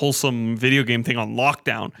wholesome video game thing on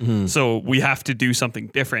lockdown. Mm-hmm. So we have to do something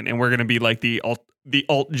different. And we're going to be like the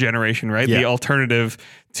alt generation, right? Yeah. The alternative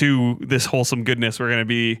to this wholesome goodness. We're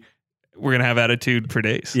going to have attitude for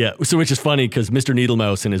days. Yeah, so which is funny because Mr.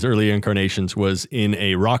 Needlemouse in his early incarnations was in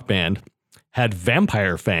a rock band, had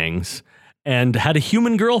vampire fangs, and had a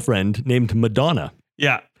human girlfriend named Madonna.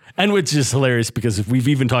 Yeah. And which is hilarious because we've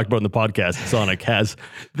even talked about in the podcast, Sonic has,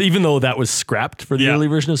 even though that was scrapped for the Yeah. early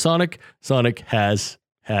version of Sonic, Sonic has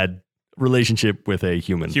had relationship with a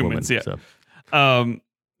human Humans, woman. yeah. So.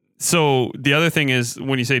 So the other thing is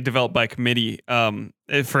when you say developed by committee,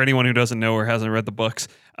 for anyone who doesn't know or hasn't read the books,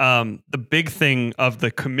 the big thing of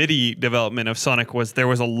the committee development of Sonic was there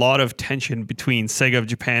was a lot of tension between Sega of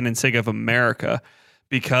Japan and Sega of America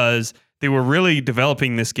because they were really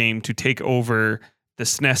developing this game to take over the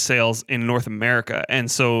SNES sales in North America. And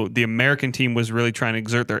so the American team was really trying to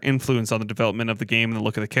exert their influence on the development of the game and the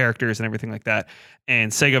look of the characters and everything like that.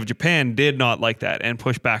 And Sega of Japan did not like that and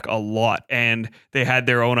pushed back a lot. And they had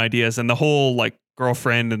their own ideas and the whole like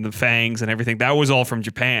girlfriend and the fangs and everything, that was all from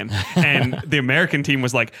Japan. And the American team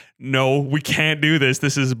was like, no, we can't do this.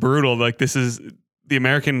 This is brutal. Like the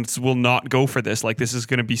Americans will not go for this. Like this is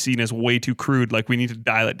going to be seen as way too crude. Like we need to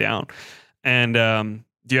dial it down. And,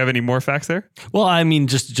 do you have any more facts there? Well, I mean,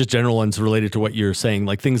 just general ones related to what you're saying,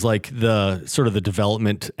 like things like the sort of the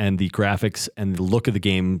development and the graphics and the look of the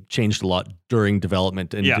game changed a lot during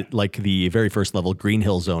development. And like the very first level, Green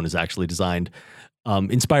Hill Zone is actually designed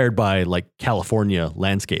inspired by like California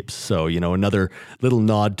landscapes. So, you know, another little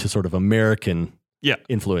nod to sort of American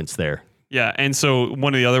influence there. Yeah. And so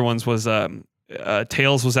one of the other ones was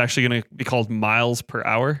Tails was actually going to be called Miles Per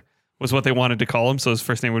Hour. Was what they wanted to call him. So his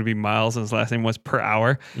first name would be Miles and his last name was Per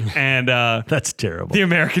Hour. And that's terrible. The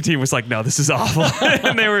American team was like, no, this is awful.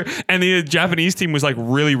 and the Japanese team was like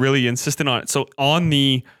really, really insistent on it. So in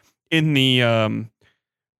the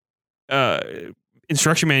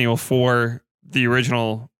instruction manual for the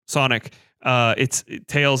original Sonic, it's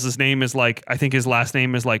Tails' name is like, I think his last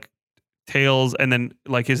name is like Tails, and then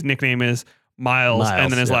like his nickname is Miles,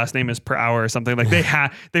 and then his last name is Per Hour or something. Like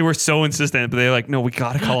they were so insistent, but they're like, no, we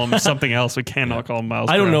got to call him something else. We cannot call him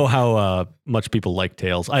Miles. I don't Per know Hour. how much people like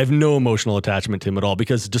Tails. I have no emotional attachment to him at all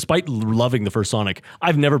because despite loving the first Sonic,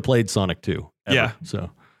 I've never played Sonic 2. Ever, Yeah.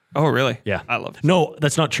 So. Oh, really? Yeah. I love it. No,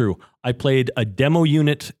 that's not true. I played a demo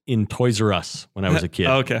unit in Toys R Us when I was a kid.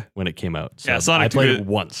 Okay. When it came out. So Yeah, Sonic I played 2 it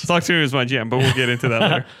once. Sonic 2 is my jam, but we'll get into that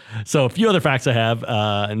later. So a few other facts I have,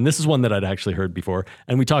 and this is one that I'd actually heard before,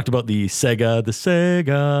 and we talked about the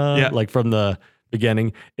Sega, like from the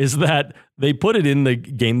beginning, is that they put it in the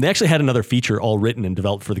game. They actually had another feature all written and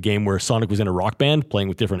developed for the game where Sonic was in a rock band playing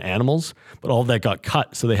with different animals, but all of that got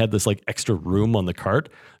cut. So they had this like extra room on the cart.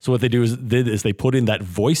 So what they did is they put in that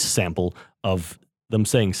voice sample of them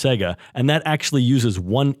saying Sega, and that actually uses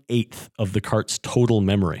 1/8 of the cart's total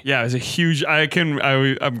memory. Yeah, it was a huge.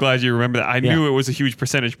 I'm glad you remember that. I knew it was a huge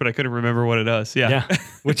percentage, but I couldn't remember what it does. Yeah,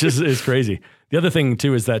 which is crazy. The other thing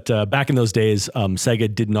too is that back in those days,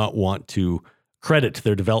 Sega did not want to credit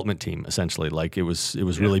their development team. Essentially, like it was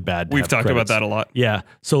really bad. We've talked about that a lot. Yeah.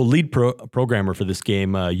 So lead programmer for this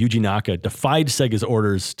game, Yuji Naka, defied Sega's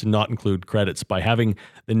orders to not include credits by having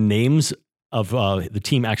the names of the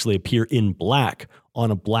team actually appear in black on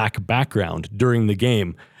a black background during the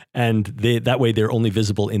game. And that way they're only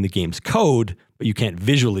visible in the game's code, but you can't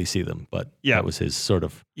visually see them. But that was his sort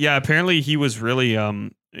of... Yeah, apparently he was really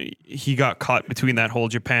he got caught between that whole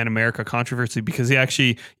Japan America controversy because he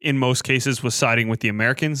actually in most cases was siding with the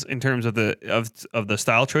Americans in terms of the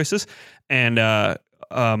style choices. And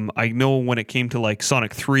I know when it came to like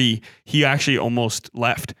Sonic 3, he actually almost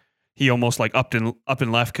left. He almost like up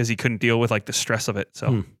and left because he couldn't deal with like the stress of it.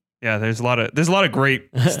 So yeah, there's a lot of great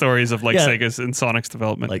stories of like Sega's and Sonic's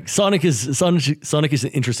development. Like Sonic is an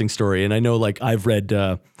interesting story, and I know like I've read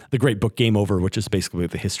the great book Game Over, which is basically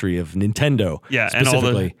the history of Nintendo. Yeah, and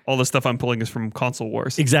all the stuff I'm pulling is from Console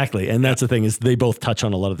Wars. Exactly, and that's the thing is they both touch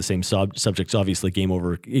on a lot of the same subjects. Obviously, Game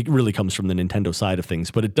Over it really comes from the Nintendo side of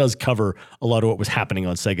things, but it does cover a lot of what was happening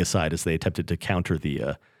on Sega's side as they attempted to counter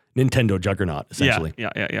the Nintendo juggernaut, essentially.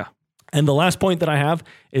 Yeah. And the last point that I have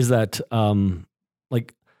is that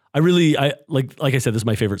like I said, this is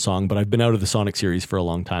my favorite song, but I've been out of the Sonic series for a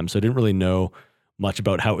long time, so I didn't really know much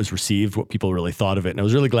about how it was received, what people really thought of it. And I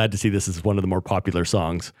was really glad to see this as one of the more popular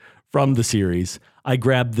songs from the series. I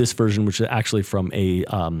grabbed this version, which is actually from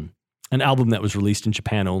an album that was released in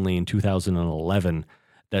Japan only in 2011.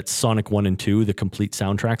 That's Sonic 1 and 2, the complete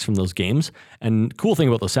soundtracks from those games. And cool thing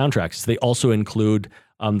about those soundtracks is they also include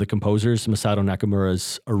the composers, Masato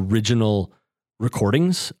Nakamura's original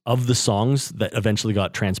recordings of the songs that eventually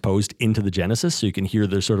got transposed into the Genesis. So you can hear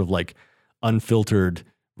their sort of like unfiltered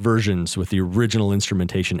versions with the original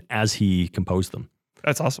instrumentation as he composed them.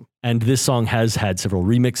 That's awesome. And this song has had several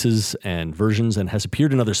remixes and versions and has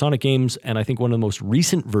appeared in other Sonic games. And I think one of the most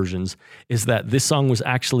recent versions is that this song was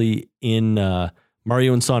actually in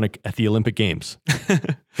Mario and Sonic at the Olympic Games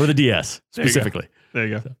for the DS specifically. There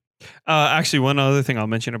you go. Actually, one other thing I'll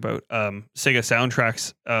mention about Sega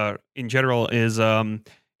soundtracks in general is,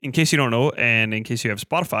 in case you don't know, and in case you have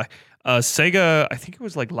Spotify, Sega, I think it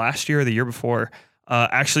was like last year or the year before,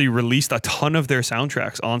 actually released a ton of their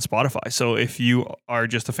soundtracks on Spotify. So if you are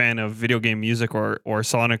just a fan of video game music or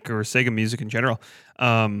Sonic or Sega music in general,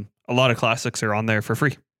 a lot of classics are on there for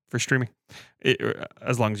free for streaming,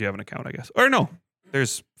 as long as you have an account, I guess. Or no,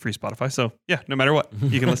 there's free Spotify. So yeah, no matter what,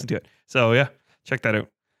 you can listen to it. So yeah, check that out.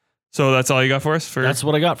 So that's all you got for us? That's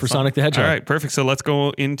what I got for Sonic the Hedgehog. All right, perfect. So let's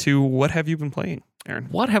go into what have you been playing, Aaron?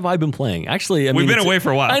 What have I been playing? Actually, we've been away for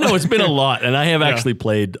a while. I know it's been a lot, and I have actually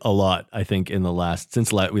played a lot. I think in the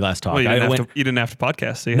since we last talked. Well, you didn't have to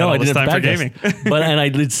podcast, so you had all this time for gaming. But and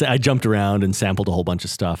I jumped around and sampled a whole bunch of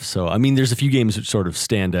stuff. So I mean, there's a few games that sort of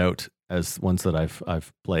stand out as ones that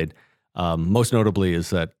I've played. Most notably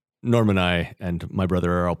is that Norm and I and my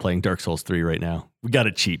brother are all playing Dark Souls 3 right now. We got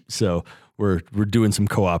it cheap, so we're doing some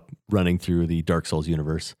co-op running through the Dark Souls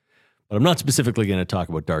universe. But I'm not specifically going to talk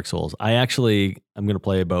about Dark Souls. I'm going to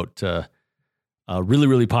play about a really,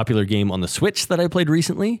 really popular game on the Switch that I played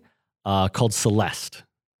recently called Celeste.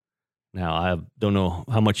 Now, I don't know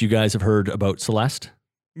how much you guys have heard about Celeste.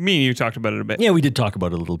 Me and you talked about it a bit. Yeah, we did talk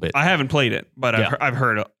about it a little bit. I haven't played it, but yeah. I've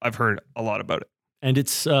heard a lot about it. And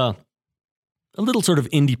it's a little sort of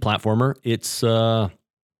indie platformer. It's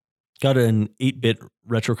got an 8-bit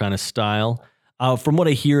retro kind of style. From what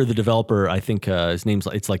I hear, the developer, I think his name's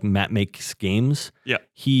it's like Matt Makes Games. Yeah.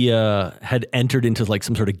 He had entered into like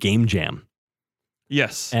some sort of game jam.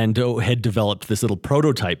 Yes. And had developed this little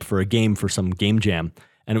prototype for a game for some game jam.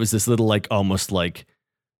 And it was this little like almost like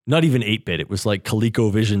not even 8-bit. It was like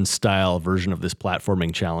ColecoVision style version of this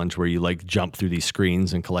platforming challenge where you like jump through these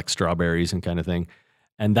screens and collect strawberries and kind of thing.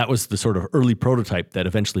 And that was the sort of early prototype that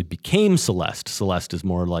eventually became Celeste. Celeste is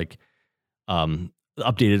more like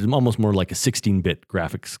updated, almost more like a 16-bit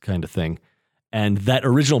graphics kind of thing. And that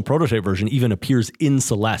original prototype version even appears in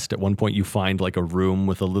Celeste. At one point you find like a room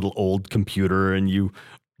with a little old computer and you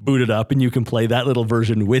boot it up and you can play that little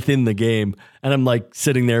version within the game. And I'm like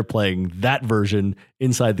sitting there playing that version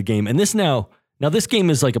inside the game. And this now this game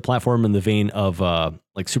is like a platform in the vein of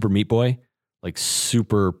like Super Meat Boy, like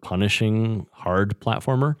super punishing hard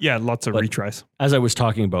platformer. Yeah, lots of retries. As I was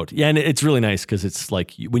talking about. Yeah, and it's really nice because it's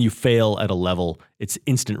like when you fail at a level, it's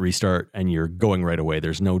instant restart and you're going right away.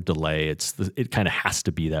 There's no delay. It kind of has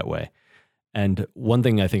to be that way. And one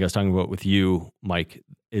thing I think I was talking about with you, Mike,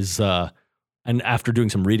 is and after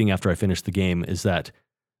doing some reading after I finished the game, is that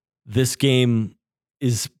this game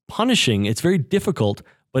is punishing. It's very difficult,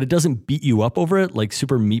 but it doesn't beat you up over it. Like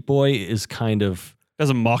Super Meat Boy is kind of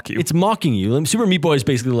doesn't mock you. It's mocking you. Super Meat Boy is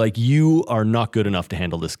basically like, you are not good enough to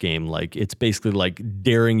handle this game. Like it's basically like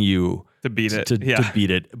daring you to beat it. To beat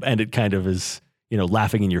it. And it kind of is,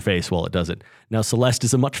 laughing in your face while it does it. Now Celeste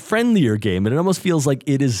is a much friendlier game and it almost feels like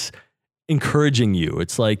it is encouraging you.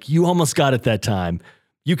 It's like, you almost got it that time.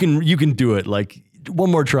 You can do it. Like one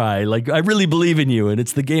more try. Like I really believe in you. And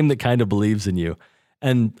it's the game that kind of believes in you.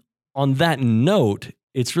 And on that note,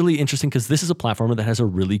 it's really interesting because this is a platformer that has a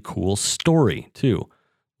really cool story too.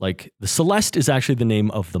 Like the Celeste is actually the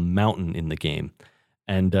name of the mountain in the game.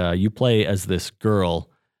 And you play as this girl,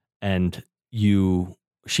 and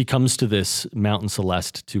she comes to this mountain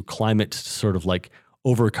Celeste to climb it to sort of like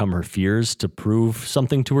overcome her fears to prove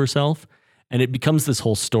something to herself. And it becomes this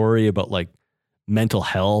whole story about like mental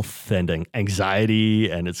health and anxiety.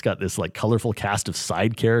 And it's got this like colorful cast of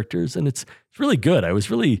side characters, and it's really good. I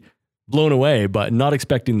was really blown away, but not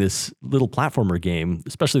expecting this little platformer game,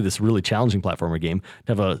 especially this really challenging platformer game,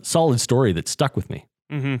 to have a solid story that stuck with me.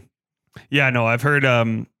 Mm-hmm. Yeah, no, I've heard,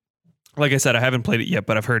 like I said, I haven't played it yet,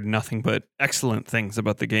 but I've heard nothing but excellent things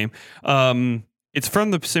about the game. It's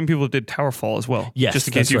from the same people that did Towerfall as well. Yes, just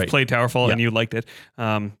in case that's you've right. played Towerfall Yeah. and you liked it.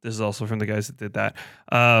 This is also from the guys that did that.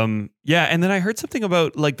 Yeah, and then I heard something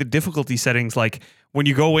about like the difficulty settings. Like when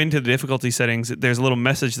you go into the difficulty settings, there's a little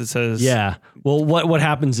message that says, Yeah. Well, what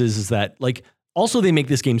happens is that like also they make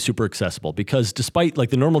this game super accessible, because despite like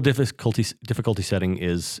the normal difficulty setting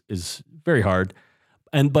is very hard.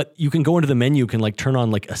 But you can go into the menu, can like turn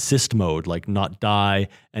on like assist mode, like not die,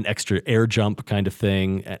 an extra air jump kind of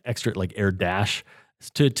thing, extra like air dash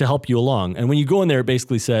to help you along. And when you go in there, it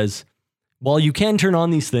basically says, while you can turn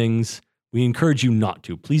on these things, we encourage you not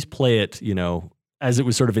to. Please play it, as it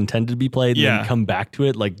was sort of intended to be played, and then come back to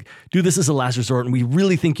it. Like, do this as a last resort, and we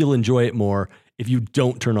really think you'll enjoy it more if you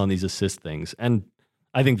don't turn on these assist things. And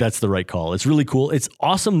I think that's the right call. It's really cool. It's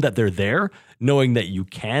awesome that they're there, knowing that you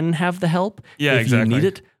can have the help if you need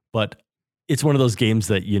it. But it's one of those games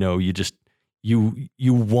that, you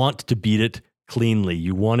want to beat it cleanly.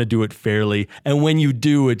 You want to do it fairly. And when you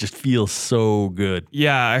do, it just feels so good.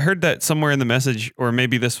 Yeah, I heard that somewhere in the message, or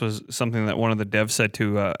maybe this was something that one of the devs said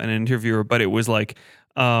to an interviewer, but it was like,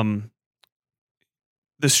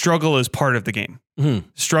 the struggle is part of the game. Mm-hmm.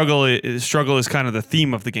 Struggle is kind of the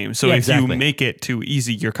theme of the game. So if you make it too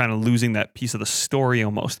easy, you're kind of losing that piece of the story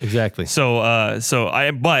almost. Exactly.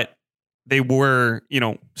 But they were,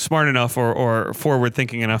 smart enough or forward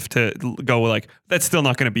thinking enough to go like, that's still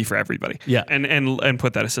not going to be for everybody. Yeah. And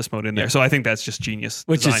put that assist mode in there. So I think that's just genius.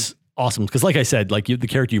 Which design. is awesome. Because like I said, like the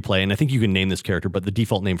character you play, and I think you can name this character, but the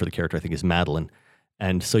default name for the character I think is Madeline.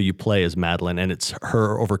 And so you play as Madeline, and it's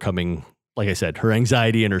her overcoming, like I said, her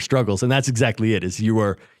anxiety and her struggles. And that's exactly it, is you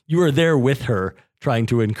are there with her, trying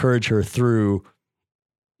to encourage her through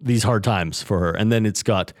these hard times for her. And then it's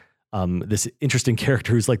got this interesting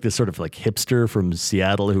character who's like this sort of like hipster from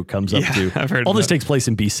Seattle who comes up to, I've heard all of this that. takes place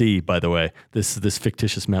in BC, by the way, this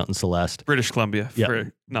fictitious mountain Celeste. British Columbia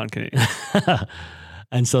for non-Canadian.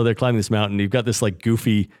 And so they're climbing this mountain. You've got this like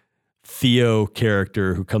goofy Theo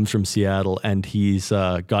character who comes from Seattle, and he's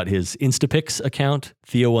got his Instapix account,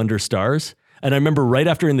 Theo_stars. And I remember right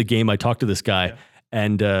after in the game, I talked to this guy,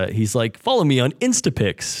 and he's like, follow me on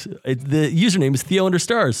Instapix. The username is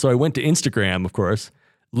Theo_stars. So I went to Instagram, of course,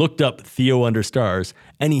 looked up Theo_stars,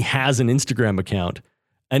 and he has an Instagram account.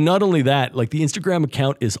 And not only that, like the Instagram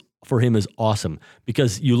account for him is awesome,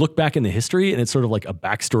 because you look back in the history and it's sort of like a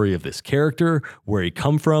backstory of this character, where he'd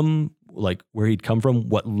come from,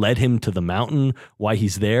 what led him to the mountain, why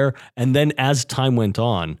he's there. And then as time went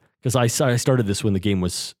on, because I started this when the game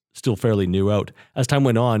was still fairly new out. As time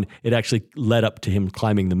went on, it actually led up to him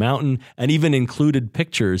climbing the mountain, and even included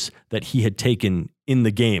pictures that he had taken in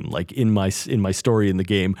the game, like in my story in the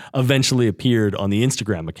game, eventually appeared on the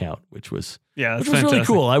Instagram account, which was really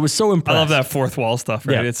cool. I was so impressed. I love that fourth wall stuff,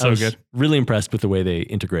 right? Yeah, It's so good. Really impressed with the way they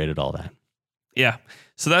integrated all that. Yeah.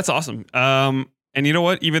 So that's awesome. And you know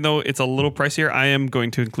what? Even though it's a little pricier, I am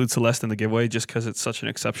going to include Celeste in the giveaway just because it's such an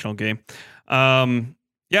exceptional game.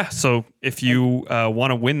 So if you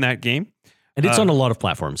want to win that game, and it's on a lot of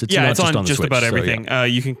platforms. It's not on the just Switch, about so, everything.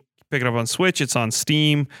 You can pick it up on Switch. It's on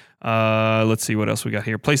Steam. Let's see what else we got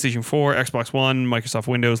here. PlayStation 4, Xbox One, Microsoft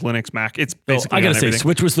Windows, Linux, Mac. It's basically I gotta on say, everything.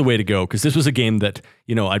 Switch was the way to go, because this was a game that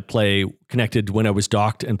I'd play connected when I was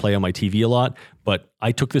docked and play on my TV a lot. But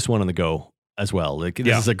I took this one on the go as well. Like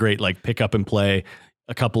this is a great like pick up and play,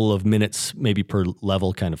 a couple of minutes maybe per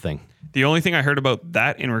level kind of thing. The only thing I heard about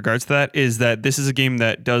that in regards to that is that this is a game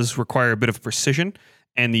that does require a bit of precision,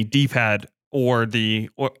 and the D-pad or the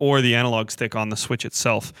analog stick on the Switch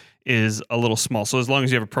itself is a little small. So as long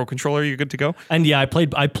as you have a Pro Controller, you're good to go. And yeah, I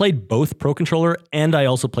played both Pro Controller, and I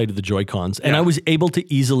also played the Joy-Cons, and I was able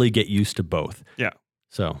to easily get used to both. Yeah.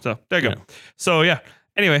 So there you go. So yeah.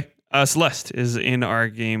 Anyway, Celeste is in our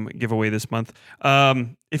game giveaway this month.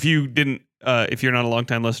 If you're not a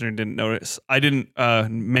longtime listener and didn't notice, I didn't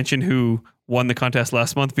mention who won the contest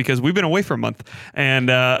last month because we've been away for a month. And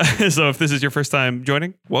so if this is your first time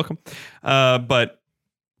joining, welcome. But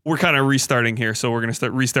we're kind of restarting here. So we're going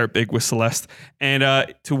to restart big with Celeste. And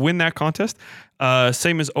to win that contest,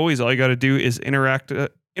 same as always, all you got to do is interact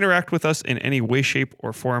interact with us in any way, shape,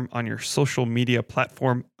 or form on your social media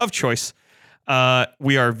platform of choice.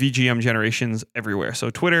 We are VGM Generations everywhere. So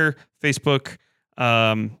Twitter, Facebook.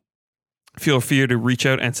 Feel free to reach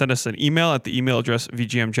out and send us an email at the email address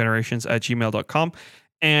vgmgenerations@gmail.com.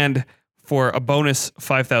 And for a bonus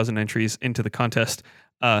 5,000 entries into the contest,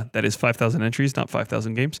 that is 5,000 entries, not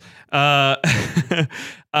 5,000 games.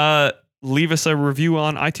 Leave us a review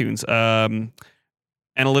on iTunes.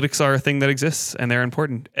 Analytics are a thing that exists, and they're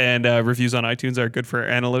important. And reviews on iTunes are good for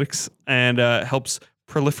analytics and helps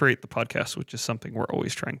proliferate the podcast, which is something we're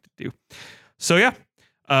always trying to do. So yeah,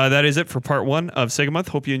 that is it for part 1 of Sega Month.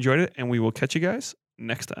 Hope you enjoyed it, and we will catch you guys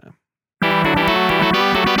next time.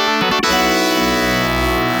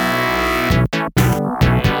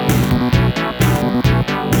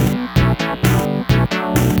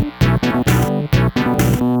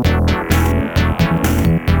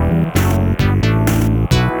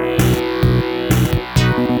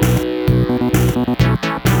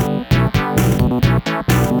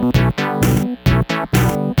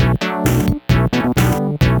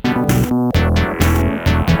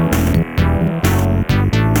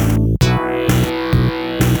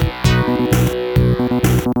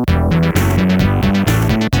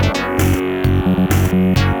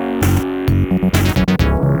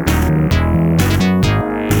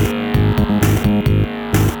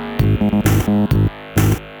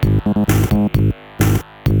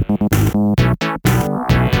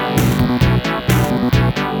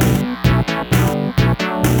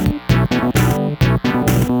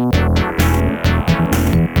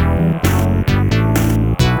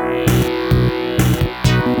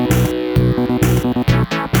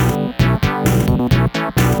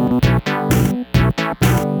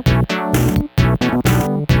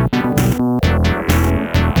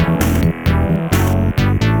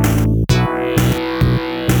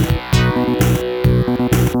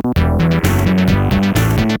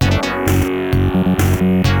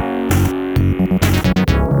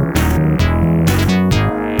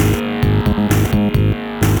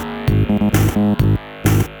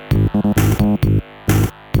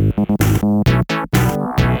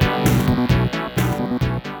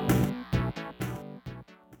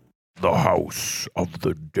 The House of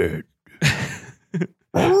the Dead.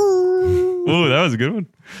 Oh, that was a good one.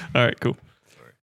 All right, cool.